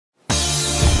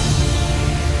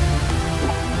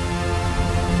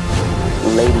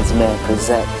Man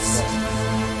presents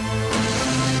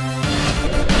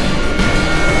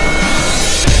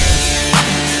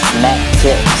Mac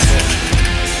Tips,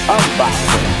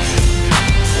 Unboxings,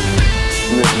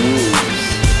 Reviews,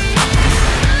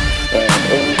 and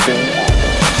anything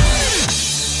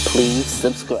else. Please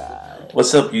subscribe.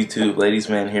 What's up, YouTube?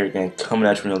 ladezmann here again, coming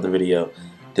at you with another video.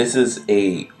 This is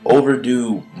a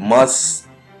overdue,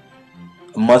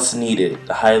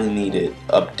 highly needed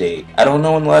update. I don't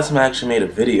know when the last time I actually made a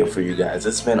video for you guys.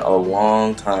 It's been a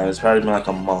long time. It's probably been like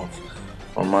a month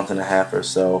or a month and a half or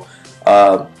so.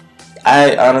 I've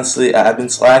been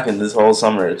slacking this whole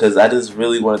summer because I just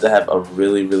really wanted to have a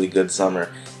really good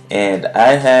summer, and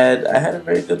I had a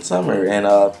very good summer, and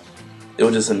it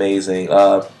was just amazing.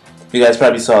 You guys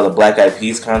probably saw the Black Eyed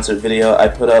Peas concert video I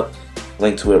put up.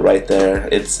 Link to it right there.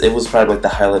 It was probably like the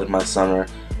highlight of my summer.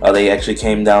 They actually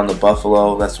came down to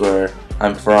Buffalo. That's where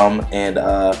I'm from, and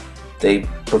they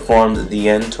performed the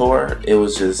End tour. It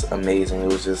was just amazing. It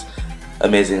was just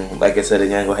amazing. Like I said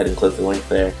again, go ahead and click the link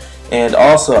there. And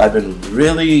also, I've been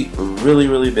really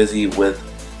busy with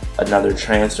another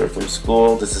transfer from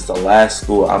school. This is the last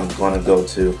school I'm going to go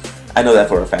to. I know that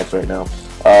for a fact right now.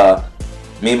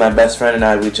 Me and my best friend and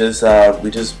I, we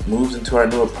just moved into our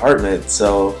new apartment.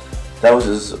 So that was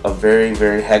just a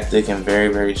very hectic and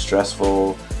very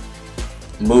stressful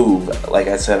move. Like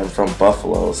I said, I'm from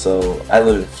Buffalo, so I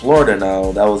live in Florida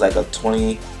now. That was like a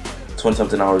 20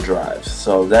 something hour drive.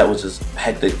 So that was just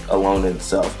hectic alone in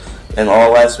itself. And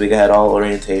all last week I had all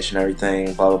orientation,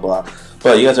 everything, blah blah.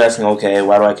 But you guys are asking, okay,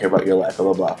 why do I care about your life,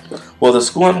 blah blah. Well, the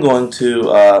school I'm going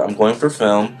to, I'm going for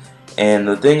film, and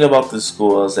the thing about this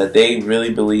school is that they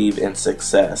really believe in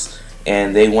success,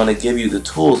 and they want to give you the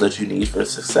tools that you need for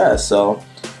success. So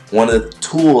one of the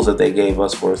tools that they gave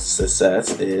us for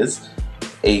success is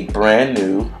a brand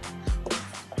new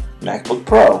MacBook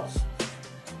Pro.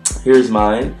 Here's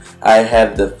mine. I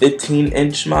have the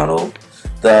 15-inch model.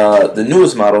 The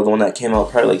newest model, the one that came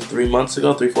out probably like 4 months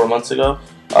ago,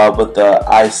 but the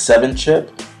i7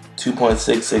 chip,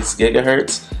 2.66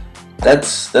 gigahertz.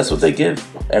 That's what they give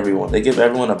everyone. They give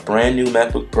everyone a brand new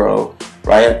MacBook Pro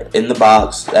right in the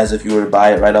box, as if you were to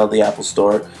buy it right out of the Apple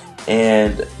Store.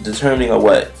 And determining on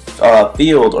what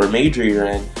field or major you're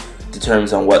in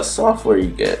determines on what software you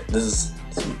get. This is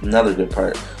another good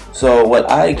part. So what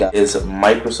I got is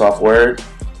Microsoft Word.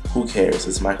 Who cares?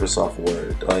 It's Microsoft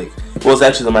Word. Well, it's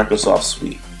actually the Microsoft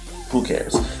Suite. Who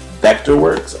cares?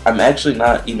 Vectorworks. I'm actually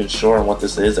not even sure on what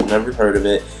this is. I've never heard of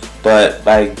it, but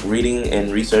by reading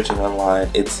and researching online,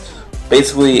 it's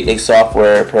basically a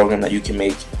software program that you can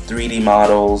make 3D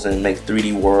models and make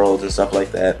 3D worlds and stuff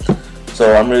like that.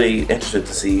 So I'm really interested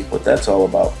to see what that's all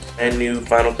about. And new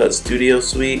Final Cut Studio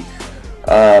Suite.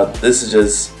 This is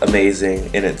just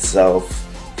amazing in itself.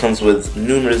 Comes with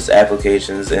numerous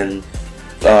applications and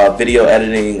video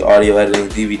editing, audio editing,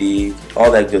 DVD,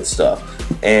 all that good stuff.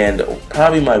 And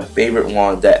probably my favorite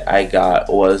one that I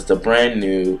got was the brand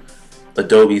new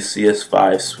Adobe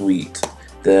CS5 suite.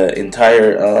 The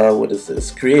entire, what is this?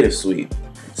 Creative Suite.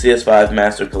 CS5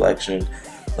 Master Collection.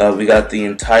 We got the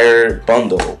entire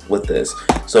bundle with this.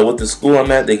 So with the school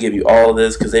I'm at, they give you all of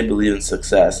this because they believe in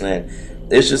success. And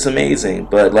it's just amazing.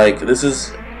 But like, this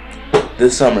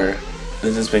summer,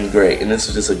 this has been great. And this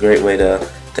is just a great way to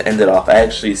end it off. I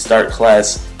actually start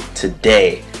class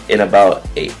today in about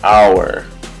an hour.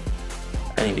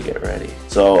 I need to get ready.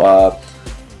 So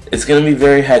it's gonna be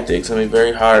very hectic. It's gonna be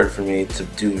very hard for me to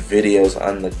do videos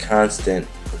on the constant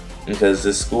because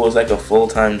this school is like a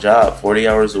full-time job, 40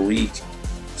 hours a week.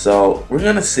 So we're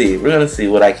gonna see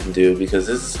what I can do, because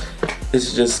this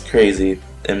is just crazy,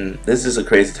 and this is a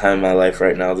crazy time in my life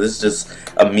right now. This is just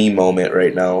a me moment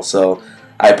right now. So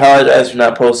I apologize for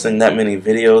not posting that many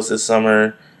videos this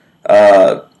summer.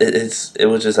 It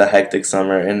was just a hectic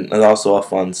summer and also a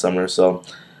fun summer, so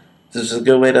this is a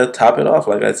good way to top it off,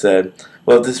 like I said.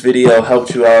 Well, if this video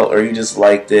helped you out, or you just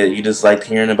liked it, you just liked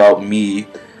hearing about me,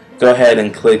 go ahead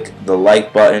and click the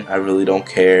like button. I really don't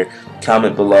care.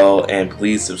 Comment below, and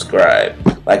please subscribe.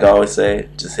 Like I always say,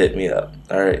 just hit me up.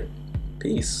 Alright,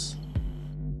 peace.